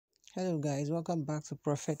Hello, guys. Welcome back to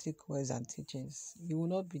Prophetic Words and Teachings. You will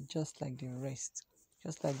not be just like the rest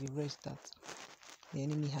that the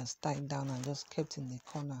enemy has tied down and just kept in the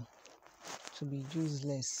corner to be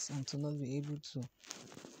useless and to not be able to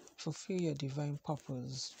fulfill your divine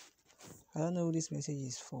purpose. I don't know who this message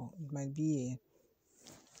is for. It might be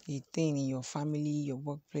a thing in your family, your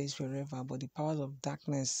workplace, wherever, but the powers of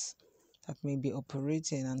darkness that may be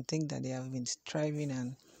operating and think that they have been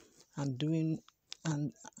striving and doing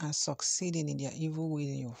and succeeding in their evil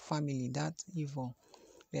ways in your family, that evil,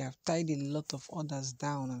 they have tied a lot of others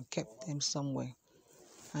down and kept them somewhere.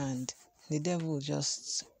 And the devil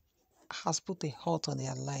just has put a halt on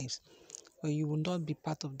their lives, but you will not be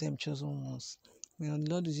part of them chosen ones. The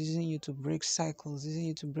Lord is using you to break cycles, using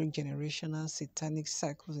you to break generational satanic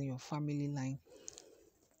cycles in your family line,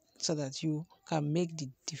 so that you can make the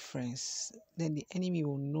difference. Then the enemy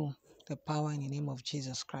will know the power in the name of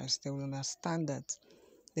Jesus Christ. They will understand that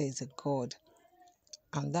there is a God,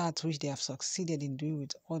 and that which they have succeeded in doing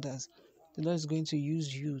with others, the Lord is going to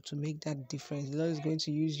use you to make that difference. The Lord is going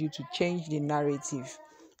to use you to change the narrative.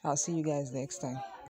 I'll see you guys next time.